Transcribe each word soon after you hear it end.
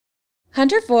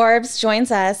Hunter Forbes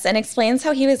joins us and explains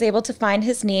how he was able to find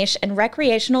his niche in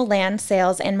recreational land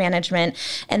sales and management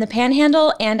in the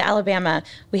Panhandle and Alabama.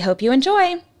 We hope you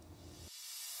enjoy.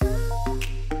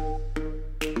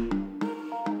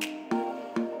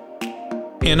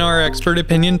 In Our Expert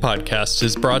Opinion podcast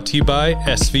is brought to you by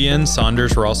SVN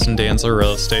Saunders, Ralston, Dantzler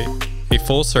Real Estate, a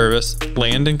full-service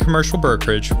land and commercial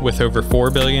brokerage with over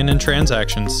 $4 billion in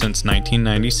transactions since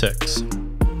 1996.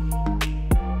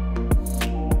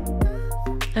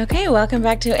 Okay, welcome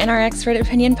back to In Our Expert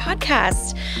Opinion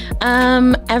podcast.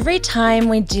 Every time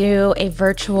we do a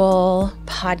virtual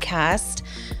podcast,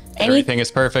 Everything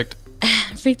is perfect.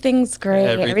 Everything's great.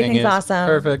 Everything's awesome.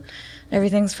 Perfect.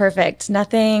 Everything's perfect.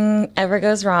 Nothing ever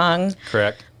goes wrong.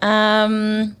 Correct.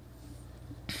 We're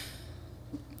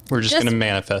just going to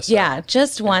manifest. Yeah,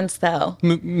 just once though.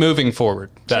 Moving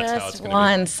forward. That's how it's just going to be.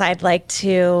 once, I'd like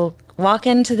to walk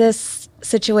into this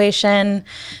situation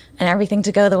and everything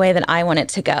to go the way that I want it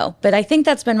to go. But I think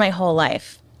that's been my whole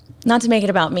life. Not to make it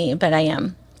about me, but I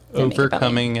am.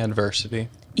 Overcoming adversity.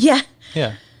 Yeah.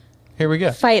 Yeah. Here we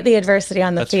go. Fight the adversity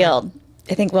on the That's field. right.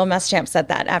 I think Will Muschamp said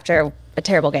that after a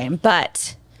terrible game.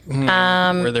 But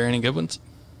Were there any good ones?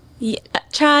 yeah,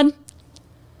 Chad,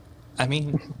 I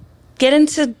mean, get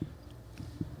into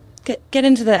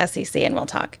the SEC and we'll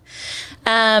talk.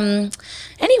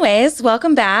 Anyways,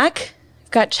 welcome back.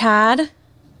 We've got Chad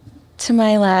to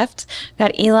my left.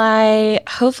 Got Eli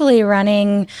hopefully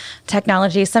running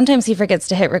technology. Sometimes he forgets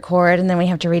to hit record and then we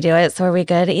have to redo it. So are we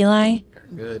good, Eli?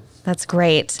 good. That's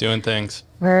great. Doing things.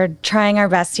 We're trying our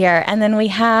best here. And then we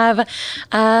have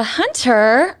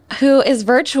Hunter, who is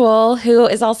virtual, who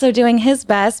is also doing his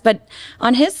best. But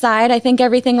on his side, I think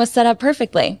everything was set up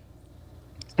perfectly.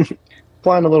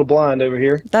 Flying a little blind over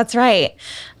here. That's right.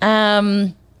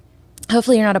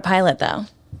 Hopefully you're not a pilot, though.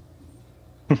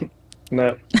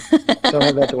 No, don't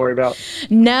have that to worry about.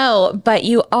 No, but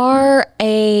you are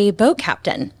a boat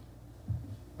captain.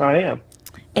 I am.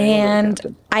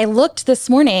 And I looked this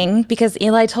morning because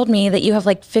Eli told me that you have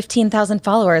like 15,000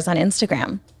 followers on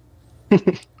Instagram.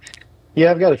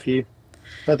 Yeah, I've got a few.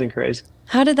 Nothing crazy.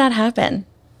 How did that happen?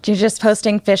 You're just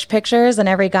posting fish pictures and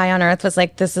every guy on earth was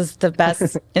like, this is the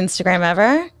best Instagram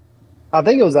ever? I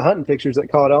think it was the hunting pictures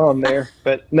that caught on there.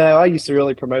 But no, I used to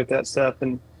really promote that stuff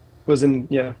and was in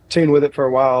tune with it for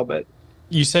a while. But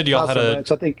You said y'all not so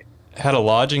much. I think had a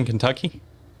lodge in Kentucky?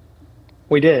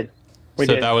 we did. We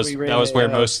So did. that was where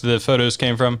most of the photos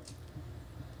came from?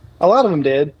 A lot of them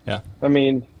did. Yeah. I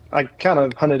mean, I kind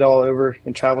of hunted all over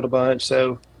and traveled a bunch.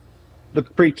 So the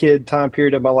pre-kid time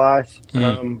period of my life,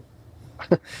 I was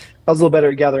a little better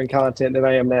at gathering content than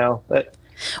I am now. But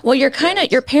Well, your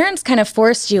parents kind of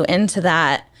forced you into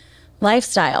that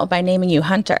lifestyle by naming you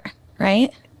Hunter,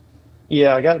 right?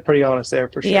 yeah, I got it pretty honest there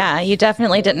for sure. Yeah, you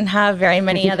definitely didn't have very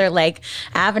many other like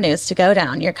avenues to go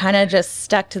down. You're kind of just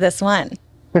stuck to this one.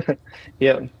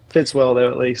 Yeah, fits well though,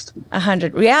 at least.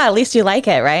 100. Yeah, at least you like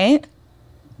it, right?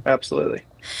 Absolutely.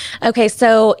 Okay,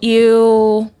 so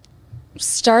you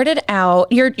started out,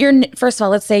 you're first of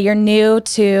all, let's say you're new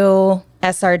to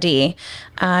SRD.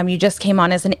 You just came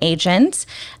on as an agent,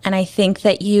 and I think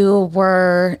that you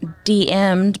were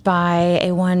DM'd by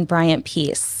a one Bryant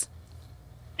Peace.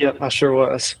 Yep, I sure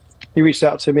was. He reached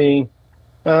out to me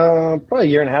probably a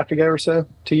year and a half ago or so,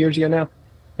 2 years ago now,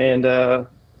 and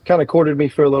kind of courted me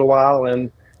for a little while,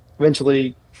 and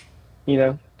eventually,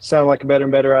 sounded like a better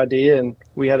and better idea, and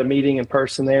we had a meeting in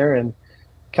person there and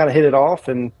kind of hit it off,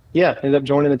 and ended up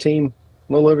joining the team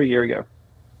a little over a year ago.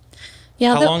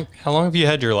 Yeah. How long have you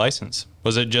had your license?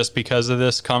 Was it just because of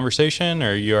this conversation,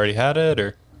 or you already had it,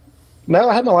 or? No,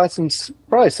 I had my license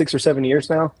probably 6 or 7 years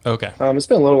now. Okay. It's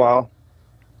been a little while.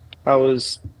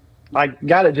 I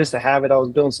got it just to have it. I was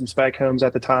building some spec homes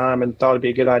at the time and thought it'd be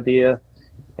a good idea,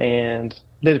 and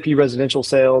did a few residential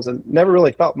sales, and never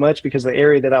really thought much because of the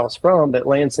area that I was from that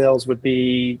land sales would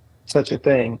be such a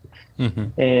thing.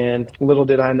 Mm-hmm. And little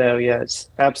did I know, it's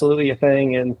absolutely a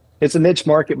thing, and it's a niche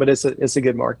market, but it's a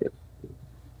good market.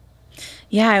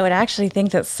 Yeah, I would actually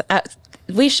think that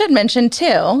we should mention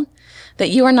too that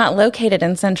you are not located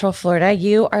in Central Florida.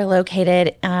 You are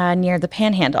located near the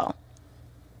Panhandle.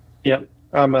 Yep,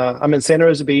 I'm in Santa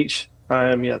Rosa Beach.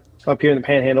 I'm up here in the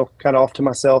Panhandle, kind of off to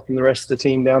myself and the rest of the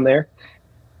team down there.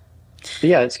 But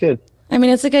yeah, it's good. I mean,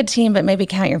 it's a good team, but maybe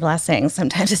count your blessings.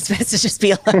 Sometimes it's best to just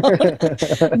be alone.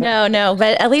 No,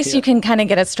 but at least you can kind of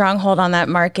get a stronghold on that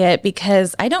market,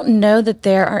 because I don't know that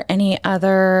there are any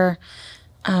other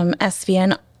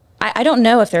SVN. I don't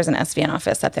know if there's an SVN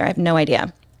office up there. I have no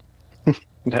idea.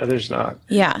 No, there's not.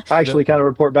 Yeah. I actually kind of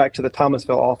report back to the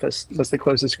Thomasville office. That's the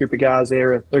closest group of guys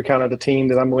there. They're kind of the team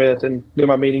that I'm with and do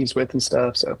my meetings with and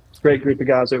stuff. So great group of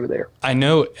guys over there. I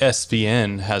know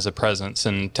SVN has a presence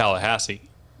in Tallahassee.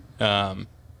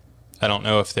 I don't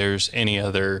know if there's any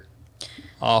other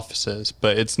offices,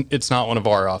 but it's not one of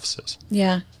our offices.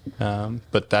 Yeah.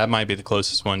 But that might be the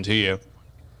closest one to you.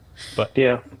 But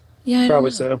Yeah,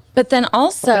 probably so. But then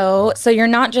also, so you're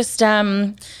not just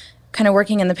kind of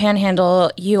working in the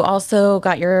Panhandle. You also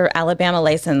got your Alabama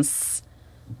license.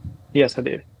 Yes, I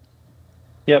do.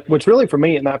 Yep, which really for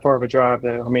me isn't that far of a drive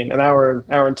though. I mean, an hour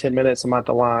and 10 minutes, I'm at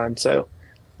the line. So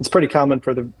it's pretty common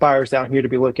for the buyers down here to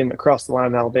be looking across the line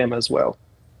in Alabama as well.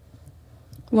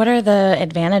 What are the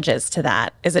advantages to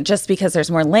that? Is it just because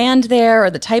there's more land there, or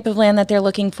the type of land that they're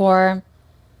looking for?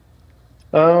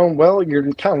 Well,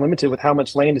 you're kind of limited with how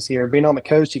much land is here. Being on the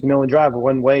coast, you can only drive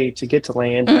one way to get to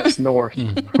land. That's north.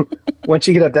 Once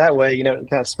you get up that way, it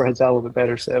kind of spreads out a little bit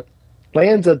better. So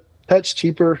land's a touch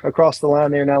cheaper across the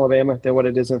line there in Alabama than what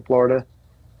it is in Florida.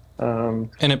 And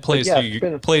it plays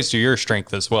plays to your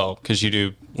strength as well, because you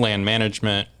do land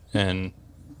management, and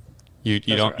you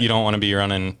don't want to be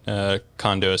running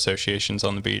condo associations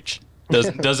on the beach.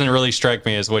 Doesn't really strike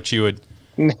me as what you would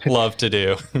love to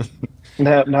do.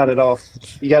 No, not at all.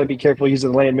 You got to be careful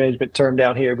using the land management term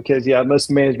down here, because most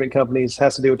management companies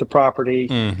has to do with the property,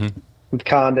 with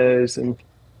condos and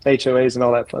HOAs and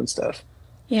all that fun stuff.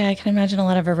 Yeah, I can imagine a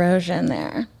lot of erosion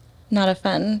there. Not a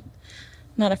fun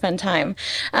time.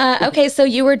 Okay, so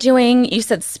you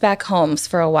said spec homes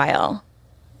for a while.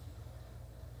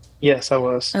 Yes, I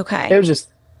was. Okay. It was just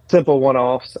simple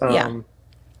one-offs.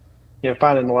 Yeah.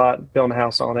 Finding a lot, building a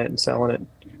house on it and selling it.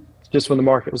 Just when the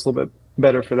market was a little bit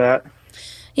better for that.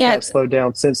 Yeah. It's slowed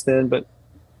down since then, but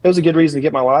it was a good reason to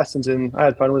get my license, and I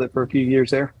had fun with it for a few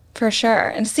years there. For sure.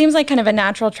 And it seems like kind of a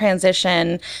natural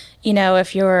transition,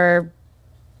 if you're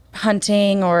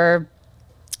hunting or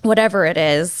whatever it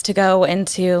is, to go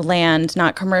into land,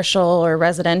 not commercial or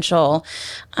residential.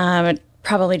 It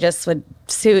probably just would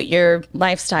suit your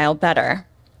lifestyle better.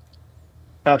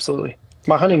 Absolutely.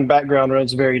 My hunting background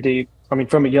runs very deep. I mean,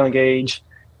 from a young age,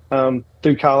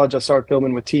 through college, I started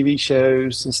filming with TV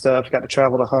shows and stuff, got to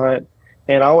travel to hunt.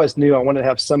 And I always knew I wanted to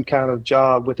have some kind of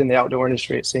job within the outdoor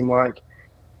industry, it seemed like.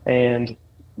 And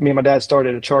me and my dad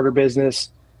started a charter business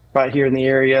right here in the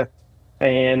area,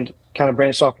 and kind of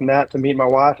branched off from that to meet my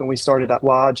wife. And we started that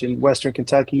lodge in Western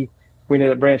Kentucky. We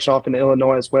ended up branching off into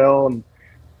Illinois as well. And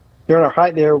during our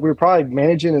hike there, we were probably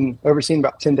managing and overseeing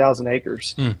about 10,000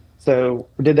 acres. So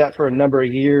we did that for a number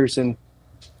of years. And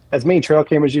as many trail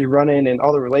cameras you running and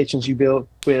all the relations you build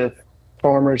with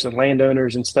farmers and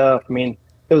landowners and stuff, I mean,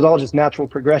 it was all just natural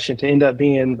progression to end up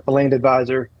being a land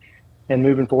advisor and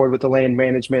moving forward with the land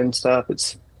management and stuff.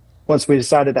 It's once we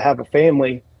decided to have a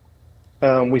family,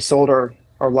 we sold our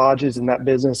lodges in that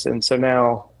business. And so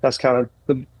now that's kind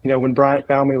of when Bryant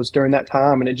found me, it was during that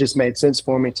time, and it just made sense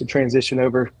for me to transition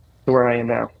over to where I am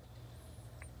now.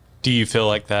 Do you feel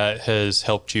like that has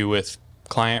helped you with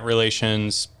client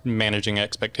relations, managing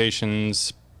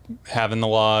expectations, having the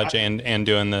lodge and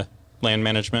doing the land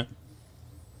management?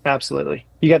 Absolutely.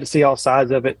 You got to see all sides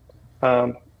of it.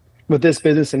 With this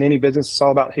business and any business, it's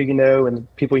all about who you know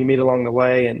and people you meet along the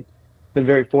way, and been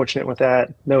very fortunate with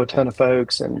that. Know a ton of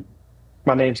folks, and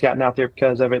my name's gotten out there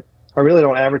because of it. I really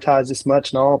don't advertise this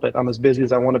much and all, but I'm as busy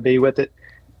as I want to be with it.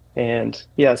 And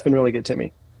yeah, it's been really good to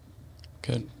me.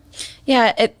 Good.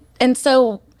 Yeah. And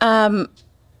so I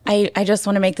just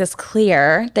want to make this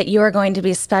clear that you are going to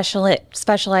be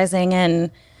specializing in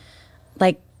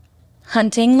like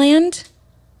hunting land?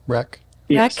 Rec?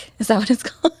 Yes. Rec? Is that what it's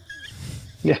called?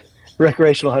 Yeah.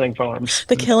 Recreational hunting farms.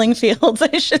 The killing fields,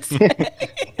 I should say.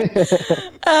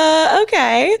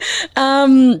 Okay.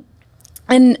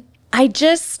 And I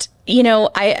just,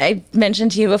 I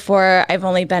mentioned to you before, I've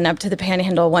only been up to the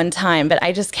Panhandle one time, but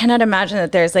I just cannot imagine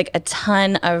that there's like a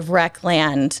ton of rec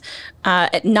land,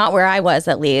 not where I was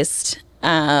at least,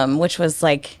 which was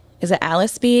like, is it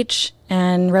Alice Beach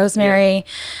and Rosemary?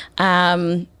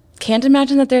 Yeah. Can't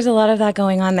imagine that there's a lot of that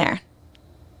going on there.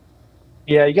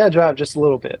 Yeah, you got to drive just a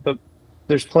little bit, but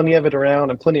there's plenty of it around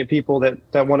and plenty of people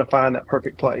that want to find that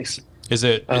perfect place. Is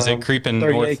it creeping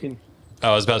north?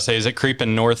 I was about to say, is it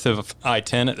creeping north of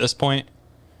I-10 at this point?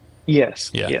 Yes.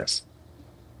 Yeah. Yes.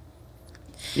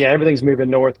 Yeah, everything's moving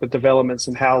north with developments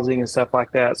and housing and stuff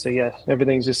like that. So yeah,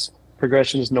 everything's just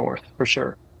progression is north for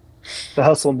sure. The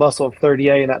hustle and bustle of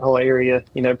 30A in that whole area,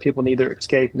 people need to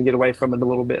escape and get away from it a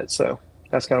little bit. So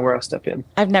that's kind of where I step in.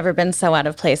 I've never been so out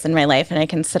of place in my life, and I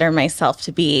consider myself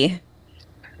to be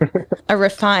a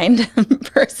refined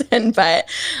person, but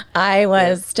I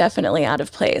was definitely out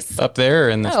of place. Up there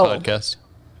in this podcast.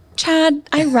 Chad,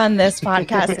 I run this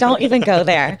podcast. Don't even go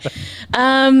there.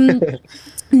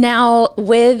 Now,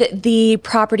 with the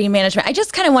property management, I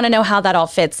just kind of want to know how that all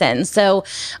fits in. So,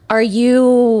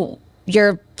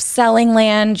 you're selling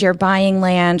land, you're buying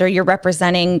land, or you're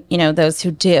representing, those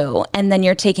who do, and then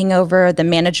you're taking over the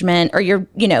management, or you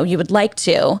would like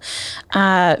to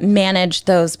manage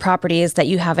those properties that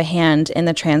you have a hand in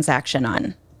the transaction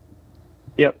on.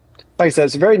 Yep. Like I said,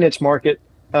 it's a very niche market.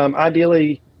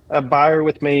 Ideally, a buyer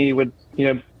with me would,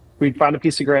 we'd find a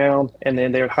piece of ground and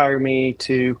then they would hire me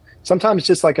to sometimes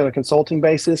just like on a consulting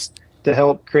basis to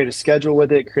help create a schedule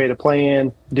with it, create a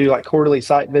plan, do like quarterly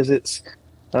site visits.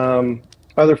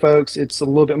 Other folks, it's a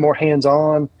little bit more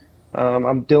hands-on.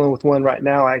 I'm dealing with one right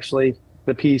now, actually.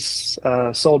 The piece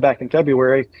sold back in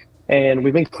February, and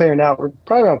we've been clearing out. We're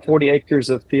probably around 40 acres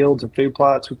of fields and food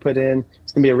plots we put in.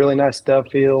 It's going to be a really nice dove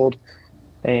field,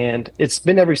 and it's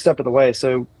been every step of the way.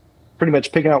 So pretty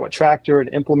much picking out what tractor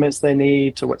and implements they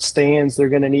need to what stands they're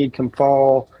going to need come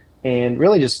fall, and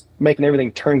really just making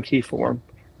everything turnkey for them.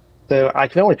 So I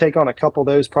can only take on a couple of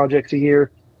those projects a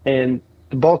year, and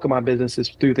the bulk of my business is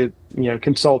through the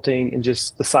consulting and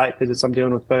just the site visits I'm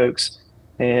doing with folks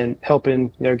and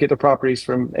helping get the properties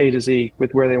from A to Z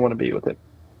with where they want to be with it.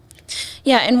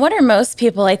 Yeah, and what are most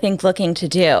people, I think, looking to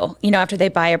do, after they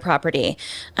buy a property?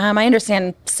 I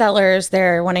understand sellers,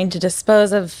 they're wanting to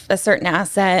dispose of a certain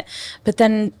asset, but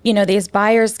then, these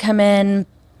buyers come in,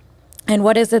 and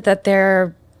what is it that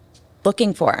they're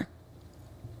looking for?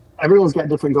 Everyone's got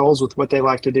different goals with what they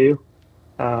like to do.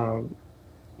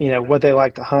 What they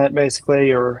like to hunt,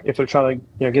 basically, or if they're trying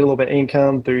to, get a little bit of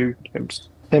income through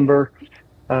timber.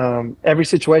 Every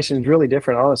situation is really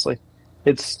different, honestly.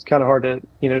 It's kind of hard to,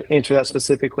 answer that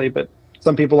specifically, but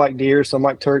some people like deer, some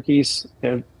like turkeys,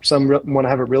 some want to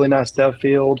have a really nice dove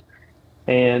field,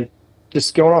 and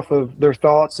just going off of their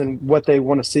thoughts and what they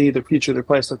want to see the future of their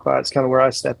place look like. It's kind of where I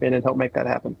step in and help make that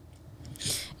happen.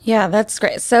 Yeah, that's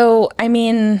great. So,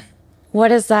 what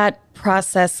does that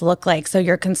process look like? So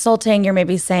you're consulting, you're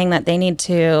maybe saying that they need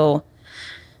to,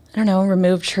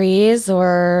 remove trees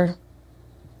or...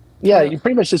 Yeah, you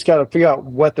pretty much just got to figure out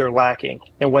what they're lacking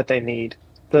and what they need.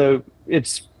 So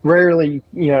it's rarely,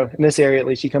 in this area at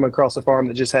least, you come across a farm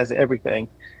that just has everything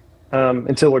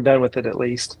until we're done with it at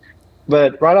least.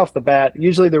 But right off the bat,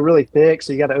 usually they're really thick,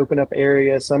 so you got to open up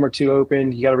areas. Some are too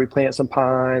open. You got to replant some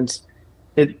pines.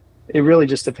 It really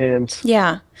just depends.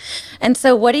 Yeah. And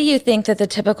so what do you think that the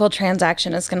typical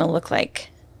transaction is going to look like?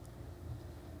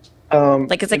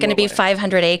 Is it going to be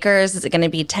 500 acres? Is it going to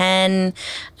be 10?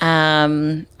 Are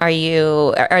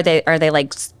they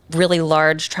like really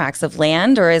large tracts of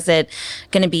land, or is it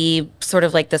going to be sort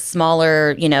of like the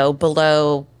smaller,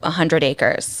 below 100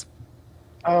 acres?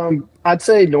 I'd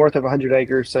say north of 100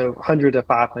 acres, so 100 to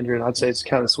 500. I'd say it's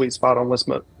kind of a sweet spot on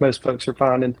what most folks are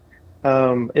finding.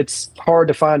 It's hard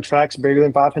to find tracts bigger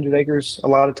than 500 acres a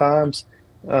lot of times.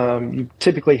 You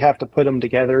typically have to put them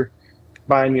together,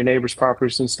 buying your neighbor's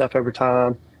properties and stuff over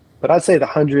time. But I'd say the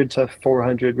 100 to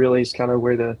 400 really is kind of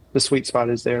where the sweet spot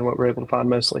is there and what we're able to find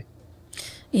mostly.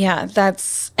 Yeah,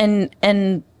 that's, and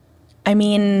I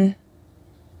mean,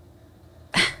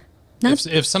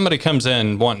 if somebody comes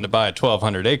in wanting to buy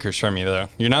 1,200 acres from you, though,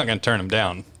 you're not going to turn them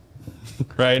down.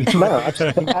 Right? No,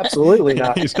 absolutely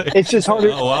not. It's just harder.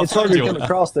 It's harder to come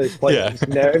across those places.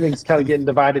 Yeah. Everything's kind of getting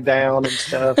divided down and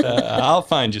stuff. I'll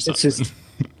find you something. It's just,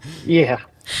 yeah.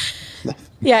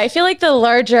 Yeah, I feel like the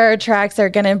larger tracts are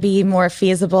going to be more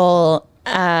feasible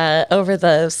over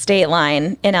the state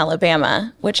line in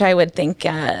Alabama, which I would think.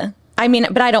 But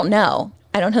I don't know.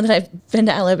 I don't know that I've been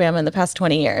to Alabama in the past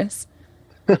 20 years.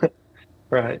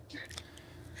 Right.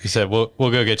 He said, "We'll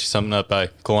go get you something up by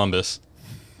Columbus."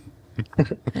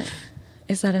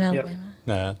 Is that in Alabama?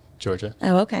 Yep. Georgia.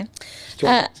 Oh, okay.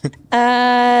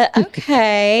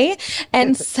 Okay.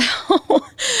 And so,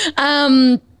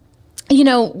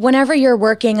 whenever you're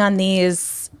working on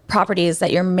these properties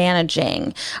that you're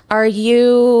managing, are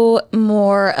you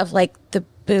more of like the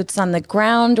boots on the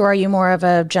ground, or are you more of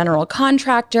a general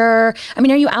contractor? Are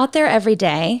you out there every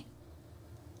day?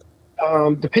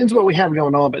 Depends what we have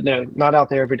going on, but no, not out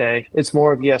there every day. It's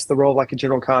more of, yes, the role like a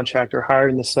general contractor,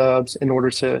 hiring the subs in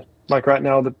order to, like right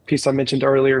now, the piece I mentioned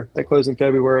earlier that closed in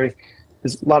February,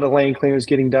 there's a lot of lane cleaners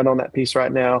getting done on that piece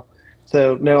right now.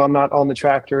 So no, I'm not on the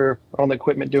tractor, on the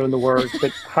equipment doing the work,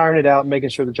 but hiring it out and making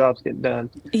sure the job's getting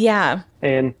done. Yeah.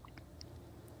 And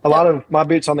a lot of my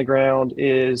boots on the ground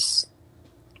is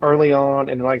early on,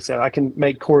 and like I said, I can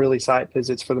make quarterly site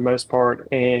visits for the most part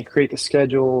and create the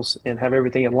schedules and have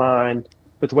everything in line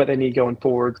with what they need going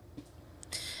forward.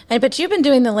 But you've been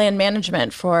doing the land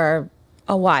management for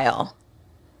a while.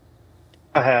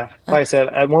 I have. Like I said,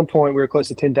 at one point we were close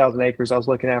to 10,000 acres I was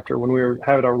looking after when we were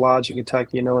having our lodge in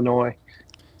Kentucky and Illinois.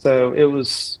 So it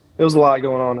was a lot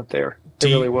going on up there. It Do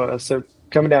really you, was. So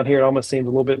coming down here, it almost seems a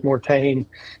little bit more tame.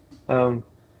 Um,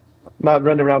 Not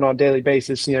running around on a daily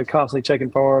basis, constantly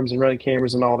checking farms and running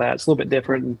cameras and all that. It's a little bit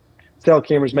different. And cell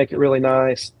cameras make it really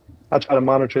nice. I try to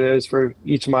monitor those for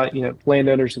each of my,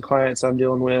 landowners and clients I'm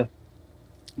dealing with.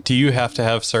 do you have to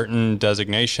have certain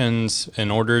designations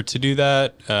in order to do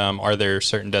that? Are there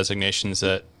certain designations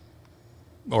that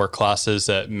or classes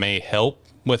that may help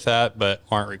with that but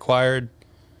aren't required?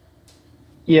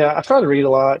 Yeah, I try to read a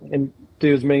lot and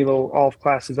do as many little off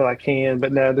classes that I can,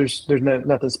 but no, there's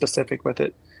nothing specific with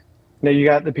it. You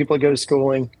got the people that go to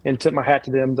schooling, and tip my hat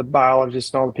to them, the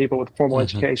biologists and all the people with formal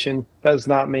education. That's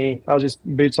not me. I was just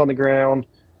boots on the ground.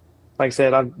 Like I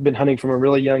said, I've been hunting from a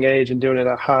really young age and doing it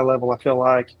at a high level, I feel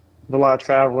like, with a lot of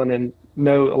traveling, and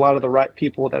know a lot of the right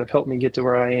people that have helped me get to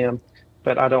where I am,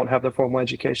 but I don't have the formal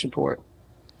education for it.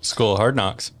 School of Hard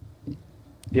Knocks.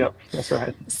 Yep, that's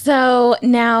right. So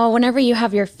now, whenever you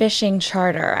have your fishing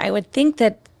charter, I would think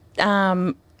that,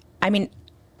 I mean,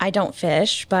 I don't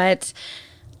fish, but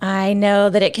I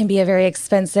know that it can be a very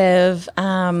expensive,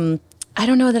 I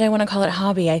don't know that I want to call it a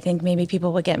hobby. I think maybe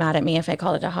people would get mad at me if I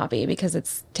called it a hobby because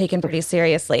it's taken pretty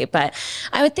seriously. But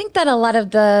I would think that a lot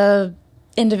of the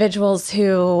individuals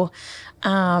who,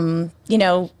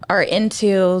 are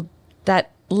into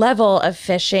that level of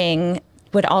fishing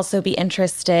would also be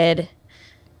interested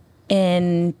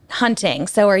in hunting.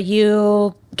 So are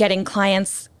you getting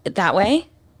clients that way?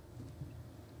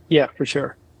 Yeah, for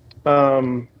sure.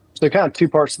 So kind of two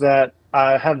parts to that.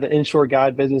 I have the inshore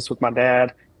guide business with my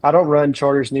dad. I don't run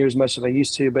charters near as much as I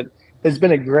used to, but it's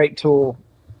been a great tool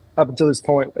up until this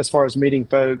point as far as meeting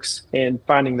folks and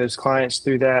finding those clients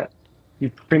through that. You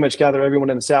pretty much gather everyone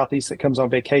in the Southeast that comes on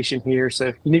vacation here.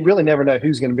 So you really never know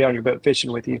who's going to be on your boat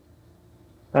fishing with you.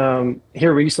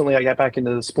 Here recently, I got back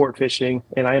into the sport fishing,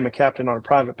 and I am a captain on a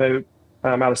private boat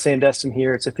out of Sandestin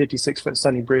here. It's a 56-foot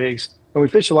Sunny Briggs. And we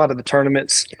fish a lot of the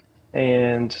tournaments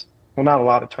and, well, not a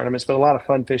lot of tournaments, but a lot of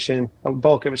fun fishing. A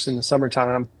bulk of it's in the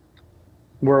summertime.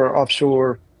 We're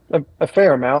offshore a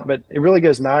fair amount, but it really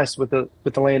goes nice with the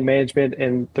land management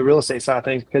and the real estate side of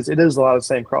things because it is a lot of the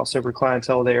same crossover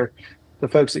clientele there. The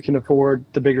folks that can afford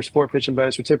the bigger sport fishing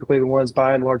boats are typically the ones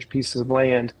buying large pieces of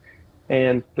land,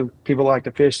 and the people like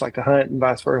to fish, like to hunt, and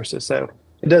vice versa. So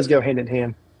it does go hand in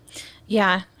hand.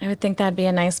 Yeah, I would think that'd be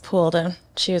a nice pool to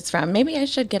choose from. Maybe I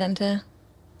should get into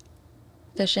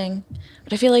fishing,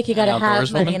 but I feel like you got to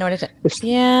have money in order to.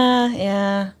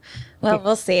 Yeah. Well,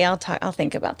 we'll see. I'll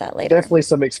think about that later. Definitely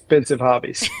some expensive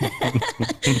hobbies.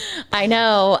 I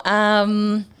know.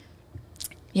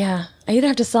 Yeah, I either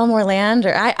have to sell more land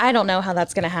or I don't know how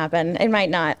that's going to happen. It might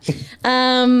not.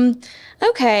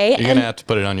 Okay. You're going to have to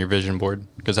put it on your vision board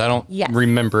because I don't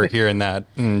remember hearing that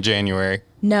in January.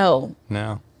 No.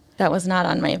 That was not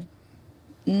on my.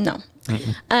 No.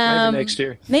 Maybe next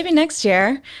year. Maybe next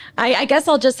year. I guess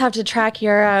I'll just have to track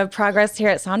your progress here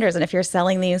at Saunders. And if you're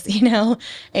selling these,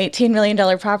 $18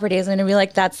 million properties, I'm going to be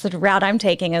like, that's the route I'm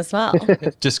taking as well.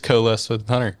 Just coalesce with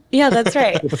Hunter. Yeah, that's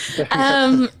right.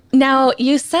 Now,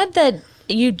 you said that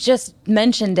you just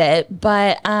mentioned it,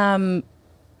 but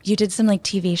you did some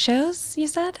TV shows, you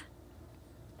said?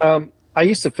 I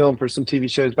used to film for some TV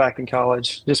shows back in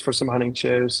college, just for some hunting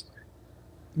shows.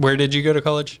 Where did you go to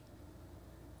college?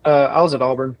 I was at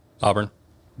Auburn. Auburn.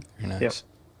 Very nice. Yep.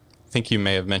 I think you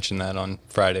may have mentioned that on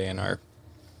Friday in our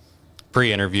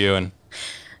pre-interview and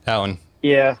that one.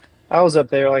 Yeah, I was up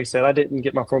there. Like I said, I didn't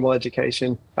get my formal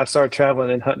education. I started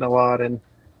traveling and hunting a lot, and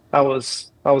I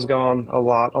was gone a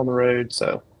lot on the road.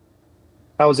 So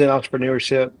I was in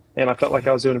entrepreneurship, and I felt like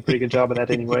I was doing a pretty good job of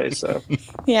that anyway. So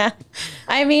yeah,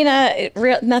 I mean,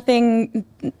 nothing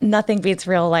beats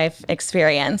real life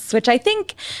experience, which I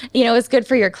think is good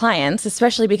for your clients,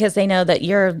 especially because they know that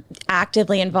you're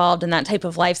actively involved in that type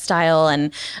of lifestyle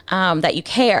and that you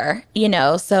care,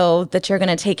 so that you're going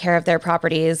to take care of their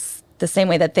properties the same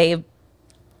way that they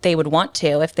would want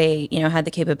to if they had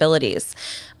the capabilities.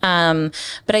 But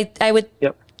I would,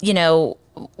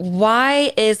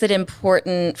 why is it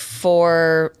important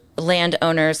for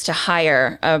landowners to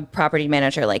hire a property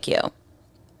manager like you?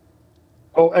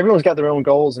 Well, everyone's got their own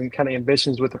goals and kind of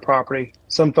ambitions with the property.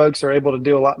 Some folks are able to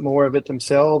do a lot more of it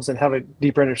themselves and have a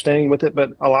deeper understanding with it.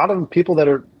 But a lot of people that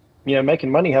are,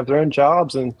 making money have their own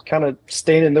jobs and kind of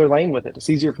staying in their lane with it. It's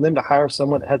easier for them to hire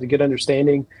someone that has a good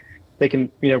understanding. They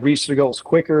can, reach their goals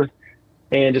quicker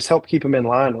and just help keep them in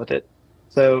line with it.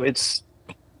 So it's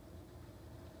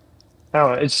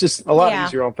just a lot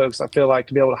easier on folks, I feel like,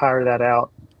 to be able to hire that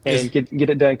out and get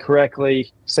it done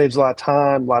correctly. Saves a lot of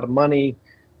time, a lot of money,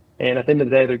 and at the end of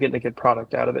the day, they're getting a good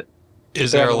product out of it.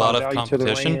 Is there a lot of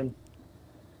competition?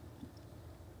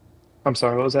 I'm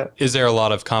sorry, what was that? Is there a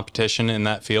lot of competition in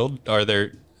that field? Are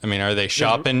they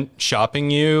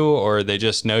shopping you, or they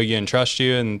just know you and trust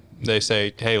you and they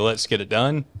say, hey, let's get it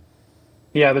done?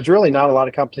 Yeah, there's really not a lot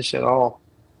of competition at all.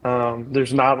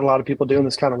 There's not a lot of people doing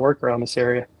this kind of work around this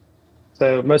area.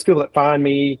 So most people that find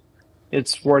me,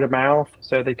 it's word of mouth.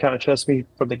 So they kind of trust me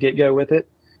from the get-go with it.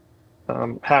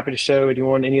 I'm happy to show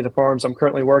anyone any of the farms I'm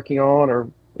currently working on or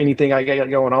anything I got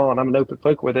going on. I'm an open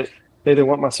book with it. They either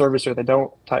want my service or they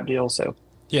don't type deal. So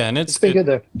yeah, and it's been good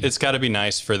though. It's got to be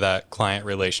nice for that client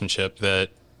relationship that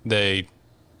they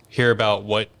hear about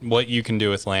what you can do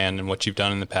with land and what you've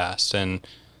done in the past, and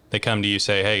they come to you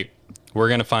say, hey, we're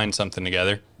going to find something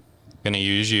together. I'm going to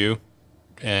use you,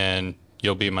 and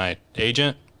you'll be my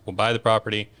agent. We'll buy the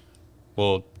property.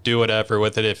 We'll do whatever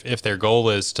with it. If their goal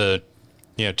is to,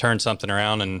 turn something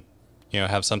around and,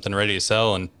 have something ready to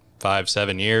sell in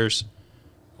 5-7 years,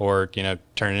 or,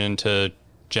 turn it into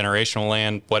generational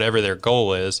land, whatever their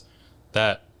goal is,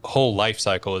 that whole life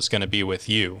cycle is going to be with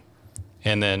you.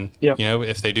 And then,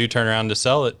 if they do turn around to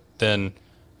sell it, then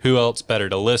who else better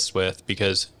to list with,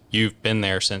 because you've been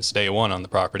there since day one on the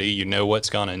property. You know what's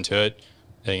gone into it.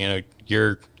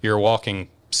 You're a walking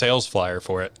sales flyer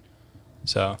for it.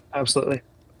 So absolutely.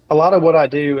 A lot of what I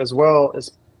do as well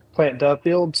is plant dove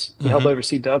fields, help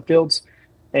oversee dove fields.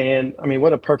 And I mean,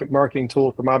 what a perfect marketing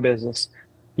tool for my business.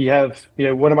 You have,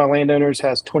 one of my landowners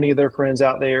has 20 of their friends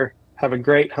out there, have a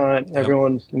great hunt.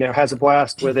 Everyone, has a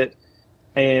blast with it.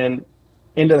 And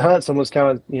into the hunt, someone's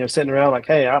kind of, sitting around like,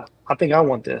 hey, I think I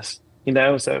want this,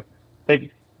 so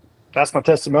that's my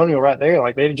testimonial right there.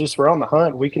 Like, they just were on the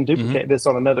hunt. We can duplicate this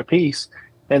on another piece.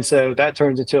 And so that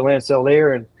turns into a land sale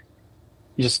there, and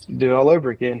you just do it all over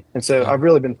again. And so I've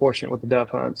really been fortunate with the dove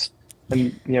hunts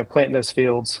and, planting those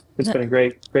fields. It's been a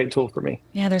great tool for me.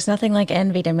 Yeah. There's nothing like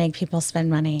envy to make people spend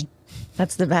money.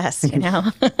 That's the best,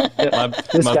 My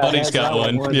buddy's got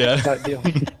one. Yeah.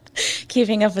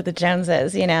 Keeping up with the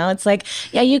Joneses, It's like,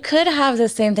 yeah, you could have the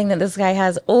same thing that this guy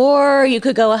has, or you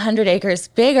could go 100 acres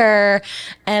bigger,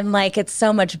 and like, it's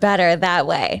so much better that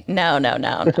way. No.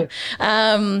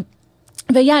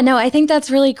 But yeah, no, I think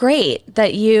that's really great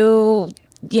that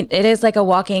it is like a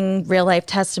walking real life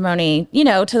testimony,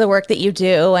 to the work that you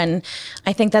do. And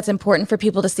I think that's important for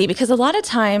people to see, because a lot of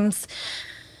times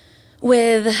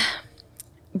with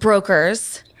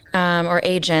brokers or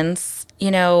agents,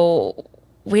 I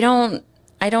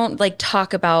don't like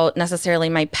talk about necessarily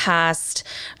my past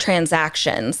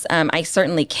transactions. I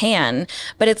certainly can,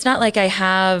 but it's not like I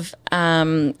have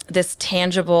this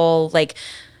tangible like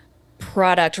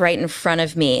product right in front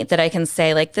of me that I can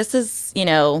say like, this is,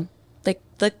 like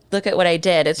look at what I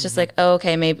did. It's just like, oh,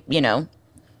 okay, maybe,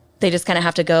 they just kind of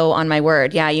have to go on my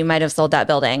word. Yeah, you might have sold that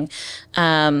building,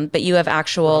 but you have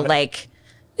actual like,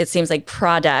 it seems like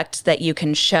product that you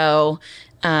can show,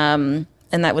 and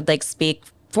that would like speak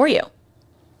for you.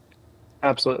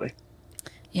 Absolutely.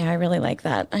 Yeah, I really like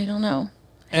that. I don't know.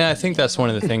 And I think that's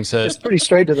one of the things that it's pretty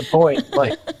straight to the point.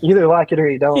 Like, you either like it or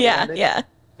you don't. Yeah.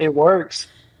 It works.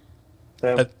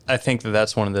 So. I think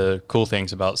that's one of the cool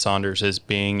things about Saunders is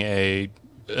being a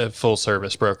full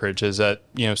service brokerage, is that,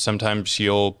 sometimes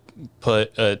you'll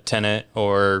put a tenant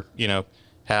or,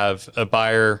 have a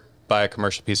buyer buy a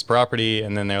commercial piece of property,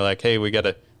 and then they're like, hey, we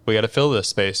gotta fill this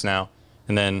space now.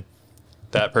 And then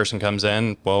that person comes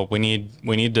in, well, we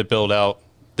need to build out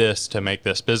this to make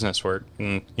this business work.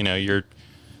 And, you're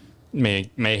may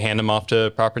hand them off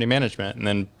to property management. And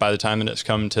then by the time that it's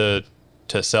come to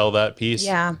sell that piece,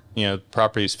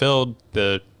 property's filled,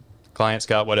 the client's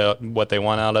got what they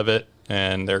want out of it,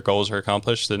 and their goals are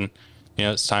accomplished, then,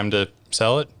 it's time to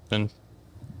sell it, and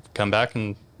come back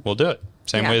and we'll do it.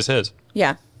 Same way as his.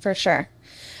 Yeah, for sure.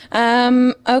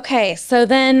 Okay. So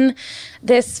then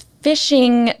this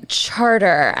fishing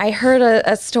charter, I heard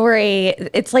a story.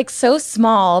 It's like so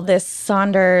small, this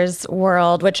Saunders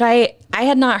world, which I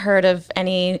had not heard of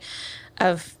any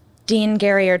of Dean,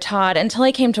 Gary, or Todd until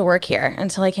I came to work here,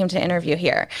 until I came to interview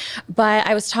here. But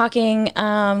I was talking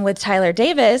with Tyler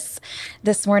Davis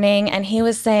this morning, and he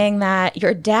was saying that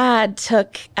your dad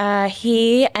took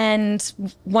he and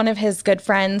one of his good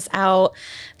friends out.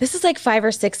 This is like 5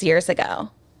 or 6 years ago.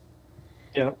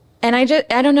 Yeah. And I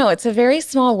don't know, it's a very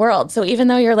small world. So even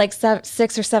though you're like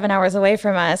 6 or 7 hours away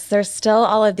from us, there's still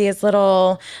all of these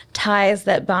little ties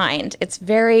that bind. It's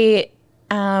very...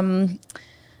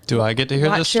 Do I get to hear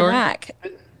this story? Dad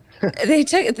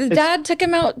took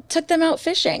them out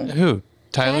fishing. Who?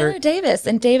 Tyler Davis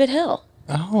and David Hill.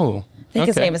 Oh, I think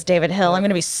his name is David Hill. I'm going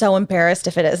to be so embarrassed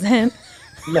if it isn't.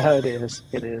 No, it is.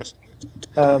 It is.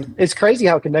 It's crazy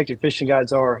how connected fishing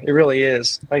guides are. It really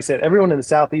is. Like I said, everyone in the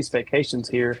Southeast vacations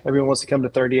here. Everyone wants to come to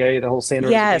 30A, the whole Sand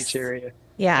River Beach area.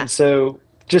 Yeah. And so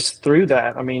just through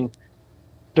that, I mean,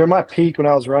 during my peak when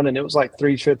I was running, it was like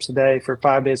 3 trips a day for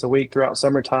 5 days a week throughout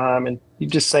summertime. And you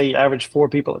just say you average 4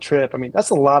 people a trip. I mean,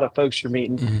 that's a lot of folks you're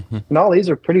meeting. Mm-hmm. And all these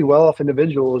are pretty well off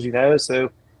individuals, you know.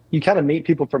 So you kind of meet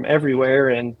people from everywhere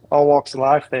and all walks of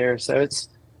life there. So it's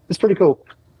pretty cool.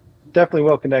 Definitely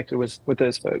well connected with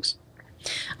those folks.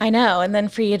 I know. And then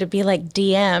for you to be like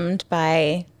DM'd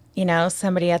by, you know,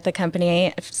 somebody at the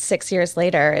company 6 years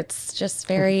later, it's just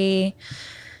very,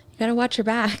 you got to watch your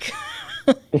back.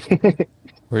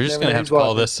 We're just going to have to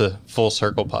call this a full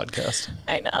circle podcast.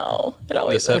 I know. It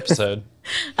always this episode.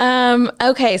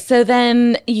 Okay. So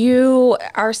then you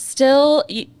are still,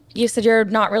 you said you're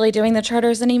not really doing the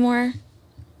charters anymore,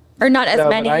 or not as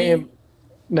many.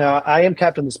 I am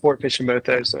captain of the sport fishing boat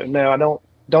though. So no, I don't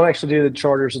actually do the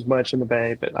charters as much in the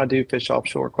bay, but I do fish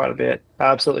offshore quite a bit.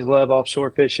 I absolutely love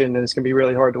offshore fishing, and it's going to be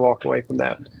really hard to walk away from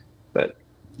that. But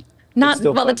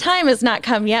the time has not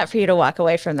come yet for you to walk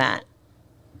away from that.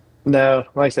 No,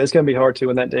 like I said, it's going to be hard to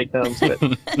when that day comes, but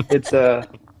it's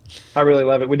I really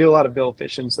love it. We do a lot of bill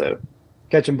fishing, so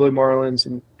catching blue marlins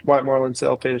and white marlin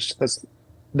sailfish, that's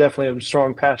definitely a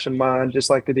strong passion of mine,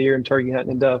 just like the deer and turkey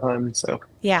hunting and dove hunting. So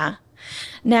yeah.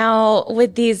 Now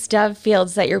with these dove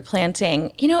fields that you're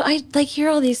planting, you know, I like hear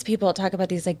all these people talk about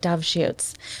these like dove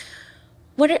shoots.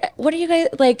 What are you guys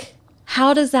like?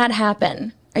 How does that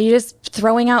happen? Are you just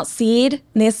throwing out seed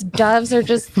and these doves are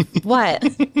just what?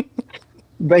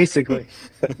 Basically,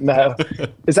 no.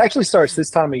 It actually starts this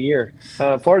time of year.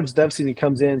 Florida's dove season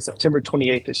comes in September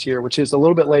 28th this year, which is a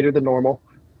little bit later than normal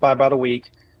by about a week.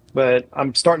 But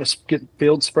I'm starting to get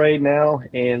field sprayed now,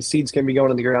 and seed's going to be going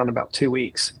in the ground in about 2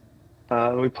 weeks.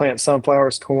 We plant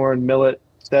sunflowers, corn, millet,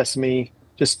 sesame,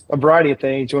 just a variety of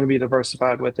things. You want to be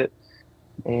diversified with it.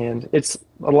 And it's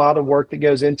a lot of work that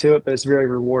goes into it, but it's very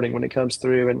rewarding when it comes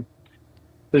through. And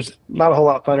there's not a whole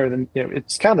lot funner than, you know,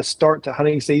 it's kind of start to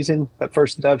hunting season, that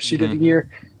first dove shoot of the year.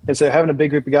 And so having a big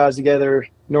group of guys together,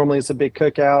 normally it's a big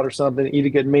cookout or something, eat a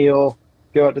good meal,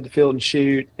 go out to the field and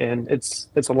shoot. And it's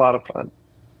a lot of fun.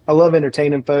 I love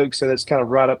entertaining folks. So that's kind of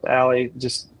right up the alley,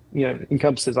 just, you know,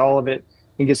 encompasses all of it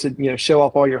and gets to, you know, show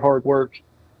off all your hard work.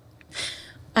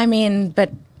 I mean,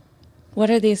 but what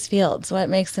are these fields? What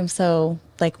makes them so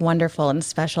like wonderful and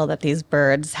special that these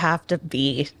birds have to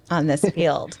be on this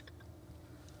field?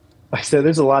 Like I said,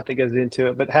 there's a lot that goes into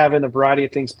it, but having a variety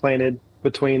of things planted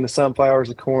between the sunflowers,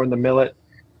 the corn, the millet,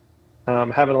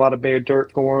 having a lot of bare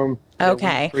dirt for them.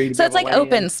 Okay. So it's like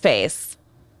open space.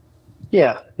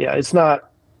 Yeah. Yeah. It's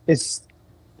not, it's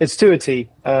to a T.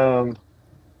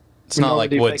 It's not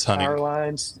like woods hunting. Power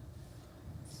lines.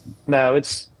 No,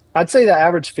 I'd say the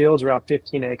average field's around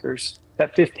 15 acres.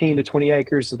 That 15 to 20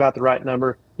 acres is about the right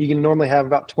number. You can normally have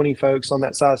about 20 folks on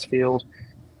that size field.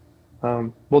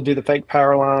 We'll do the fake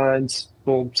power lines.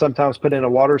 We'll sometimes put in a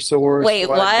water source. Wait,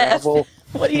 what?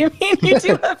 What do you mean you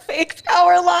do a fake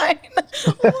power line?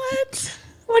 What?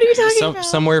 What are you talking about?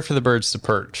 Somewhere for the birds to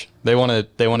perch. They want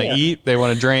to eat. They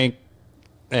want to drink.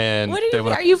 And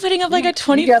are you putting up like a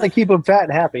 20? You got to keep them fat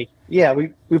and happy. Yeah,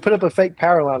 we put up a fake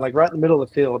power line like right in the middle of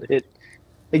the field. It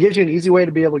gives you an easy way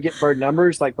to be able to get bird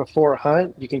numbers like before a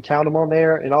hunt. You can count them on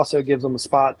there. It also gives them a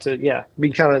spot to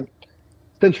be kind of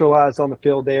centralized on the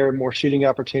field there, more shooting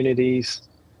opportunities.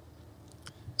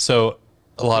 So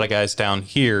a lot of guys down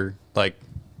here like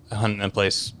hunting a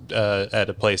place at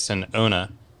a place in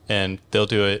Ona, and they'll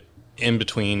do it in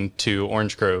between 2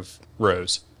 orange grove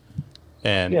rows,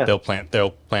 and they'll plant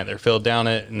their field down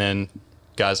it, and then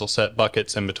guys will set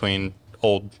buckets in between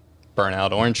old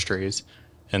burnout orange trees,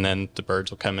 and then the birds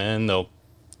will come in, they'll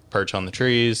perch on the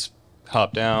trees,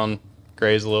 hop down,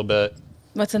 graze a little bit.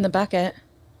 What's in the bucket?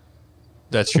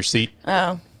 That's your seat.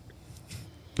 Oh.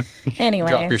 Anyway.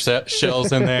 Drop your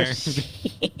shells in there.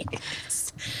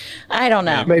 I don't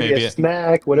know. Maybe a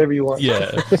snack, whatever you want.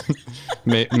 Yeah.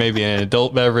 Maybe an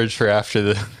adult beverage for after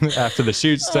the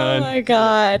shoot's done. Oh my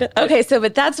God. Okay,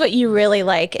 but that's what you really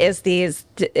like is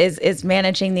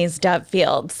managing these dove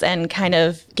fields and kind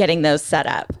of getting those set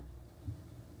up.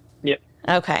 Yep.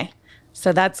 Okay.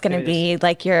 So that's going to be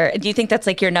like do you think that's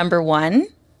like your number one?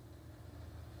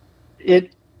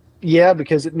 Yeah,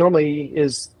 because it normally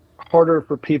is harder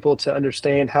for people to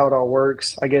understand how it all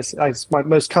works. I guess my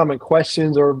most common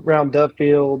questions are around dove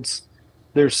fields.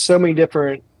 There's so many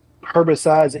different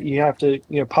herbicides that you have to,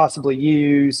 possibly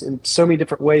use, and so many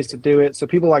different ways to do it. So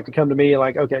people like to come to me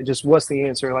like, okay, just what's the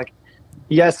answer? Like,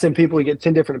 you ask 10 people, you get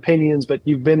 10 different opinions, but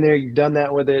you've been there, you've done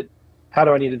that with it. How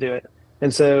do I need to do it?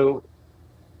 And so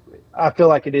I feel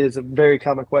like it is a very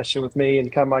common question with me,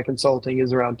 and kind of my consulting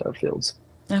is around dove fields.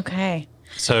 Okay.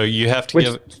 So you have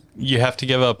to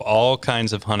give up all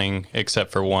kinds of hunting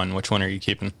except for one. Which one are you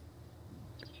keeping?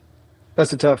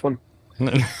 That's a tough one.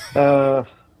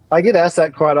 I get asked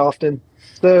that quite often.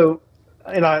 So,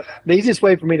 the easiest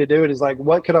way for me to do it is like,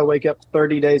 what could I wake up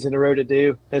 30 days in a row to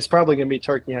do? It's probably going to be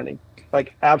turkey hunting.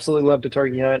 Like, absolutely love to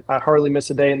turkey hunt. I hardly miss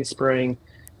a day in the spring.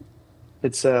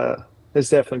 It's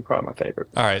definitely probably my favorite.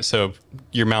 All right, so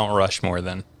you're Mount Rushmore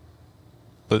then.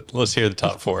 Let's hear the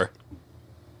top four.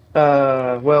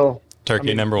 Well,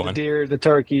 turkey number one. The deer, the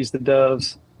turkeys, the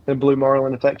doves, and blue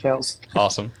marlin, if that counts.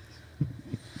 Awesome.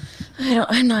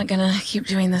 I'm not gonna keep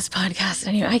doing this podcast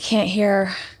anyway. I can't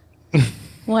hear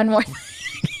one more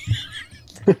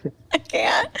thing. I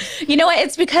can't. You know what?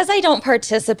 It's because I don't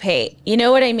participate. You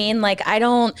know what I mean? Like,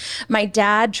 my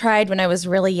dad tried when I was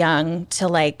really young to,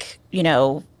 like, you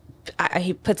know,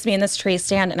 he puts me in this tree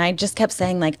stand, and I just kept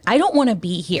saying, like, I don't want to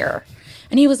be here.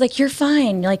 And he was like, you're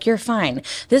fine. Like, you're fine.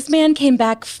 This man came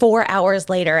back 4 hours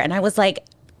later, and I was like,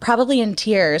 probably in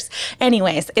tears.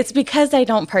 Anyways, it's because I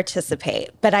don't participate.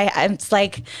 But it's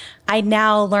like, I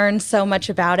now learn so much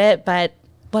about it, but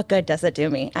what good does it do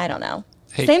me? I don't know.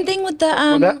 Hey. Same thing with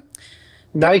the...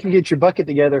 now you can get your bucket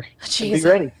together. Jeez. Be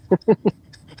ready.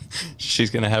 She's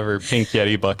going to have her pink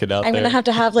Yeti bucket out there. I'm going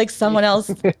to have like someone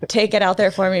else take it out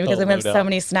there for me because I'm going to have so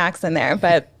many snacks in there.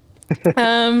 But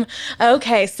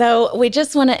okay, so we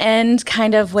just want to end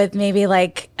kind of with maybe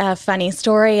like a funny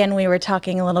story. And we were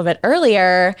talking a little bit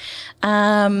earlier, you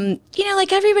know,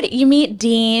 like everybody, you meet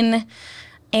Dean,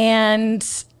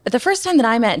 and the first time that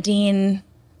I met Dean,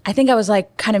 I think I was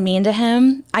like kind of mean to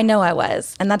him. I know I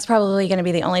was, and that's probably going to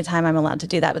be the only time I'm allowed to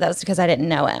do that, but that was because I didn't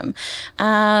know him.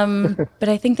 But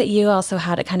I think that you also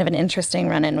had a kind of an interesting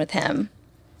run-in with him.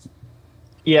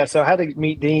 Yeah, so I had to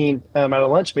meet Dean at a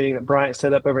lunch meeting that Bryant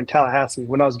set up over in Tallahassee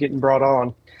when I was getting brought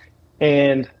on.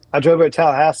 And I drove over to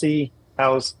Tallahassee. I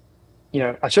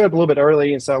showed up a little bit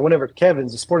early, and so I went over to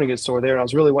Kevin's, the sporting goods store there, and I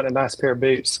was really wanting a nice pair of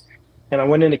boots. And I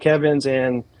went into Kevin's,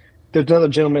 and there was another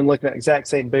gentleman looking at the exact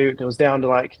same boot, and it was down to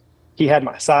like, he had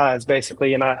my size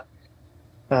basically, and it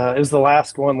was the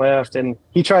last one left, and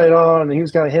he tried it on, and he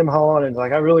was kind of hem-hawing, and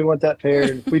like, I really want that pair.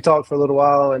 And we talked for a little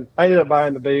while, and I ended up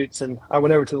buying the boots, and I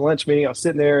went over to the lunch meeting. I was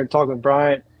sitting there and talking with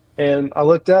Bryant, and I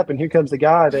looked up, and here comes the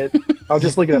guy that I was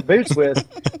just looking at boots with,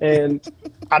 and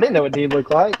I didn't know what Dean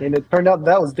looked like, and it turned out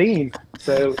that was Dean.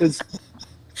 So it was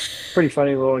pretty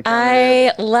funny little encounter.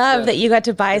 I love that you got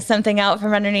to buy something out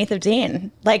from underneath of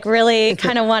Dean, like really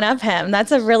kind of one up him.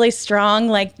 That's a really strong,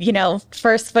 like, you know,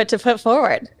 first foot to put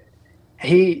forward.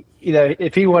 He, you know,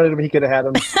 if he wanted him, he could have had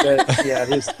him. But yeah,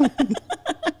 his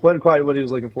wasn't quite what he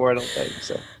was looking for, I don't think.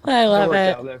 So I love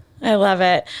it. I love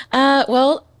it.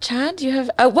 Well, Chad, do you have?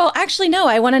 Well, actually, no.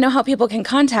 I want to know how people can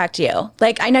contact you.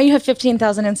 Like, I know you have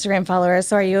 15,000 Instagram followers.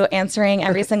 So, are you answering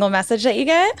every single message that you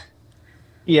get?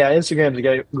 Yeah, Instagram's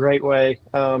a great way.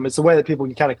 It's a way that people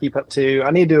can kind of keep up to. I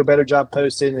need to do a better job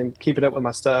posting and keeping up with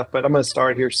my stuff, but I'm going to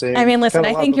start here soon. I mean, listen,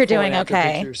 I think you're doing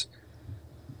okay. Pictures.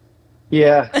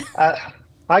 Yeah,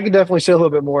 I could definitely show a little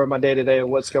bit more of my day-to-day of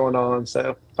what's going on.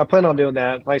 So I plan on doing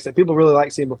that. Like I said, people really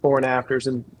like seeing before and afters,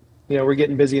 and, you know, we're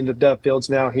getting busy in the dove fields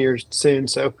now here soon.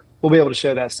 So we'll be able to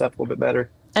show that stuff a little bit better.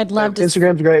 I'd love to.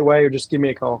 Instagram's a great way, or just give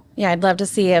me a call. Yeah, I'd love to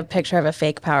see a picture of a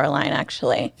fake power line,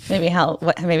 actually. Maybe how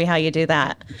you do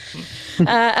that.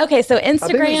 Okay, so Instagram. I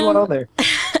think there's one on there.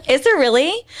 Is there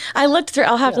really? I looked through.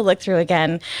 I'll have to look through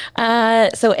again.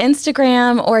 So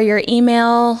Instagram or your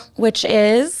email, which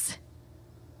is?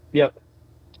 Yep.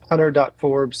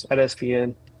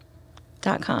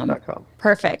 hunter.forbes@svn.com.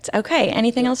 Perfect. Okay.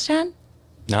 Anything else, Chad?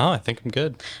 No, I think I'm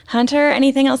good. Hunter,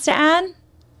 anything else to add?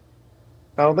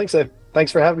 I don't think so.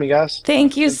 Thanks for having me, guys.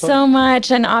 Thank you so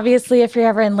much. And obviously, if you're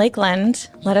ever in Lakeland,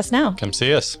 let us know. Come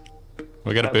see us.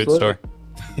 We got a boot store.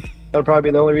 That'll probably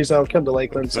be the only reason I'll come to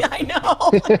Lakeland. So. I know.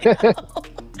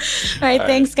 All right.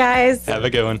 Thanks, guys. Have a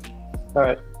good one. All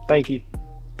right. Thank you.